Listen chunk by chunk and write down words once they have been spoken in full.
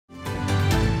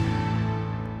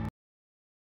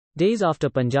Days after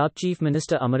Punjab Chief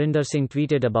Minister Amarinder Singh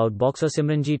tweeted about boxer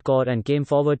Simranjit Kaur and came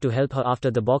forward to help her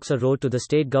after the boxer wrote to the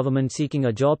state government seeking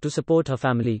a job to support her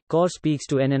family, Kaur speaks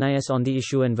to NNIS on the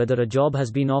issue and whether a job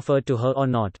has been offered to her or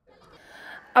not.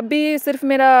 अभी सिर्फ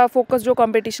मेरा focus जो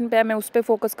competition पे है मैं उस पे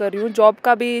focus कर रही हूँ. जॉब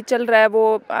का भी चल रहा है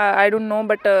वो आई डोंट नो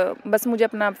बट बस मुझे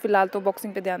अपना फिलहाल तो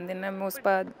बॉक्सिंग पे ध्यान देना है. मैं उस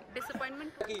पर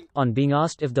On being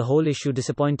asked if the whole issue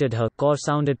disappointed her, Kaur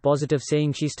sounded positive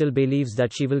saying she still believes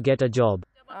that she will get a job.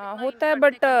 होता है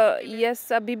बट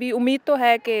यस अभी भी उम्मीद तो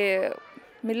है कि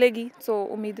मिलेगी. सो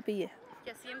उम्मीद पे ही है.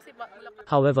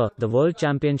 However, the World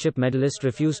Championship medalist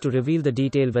refused to reveal the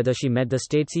detail whether she met the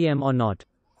state CM or not.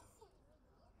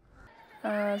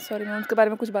 Sorry मैं उसके बारे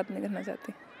में कुछ बात नहीं करना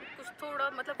चाहती. कुछ थोड़ा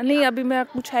मतलब नहीं अभी मैं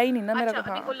कुछ है ही नहीं ना मेरा.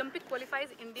 हाँ. ओलंपिक क्वालिफाइज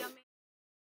इंडिया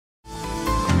में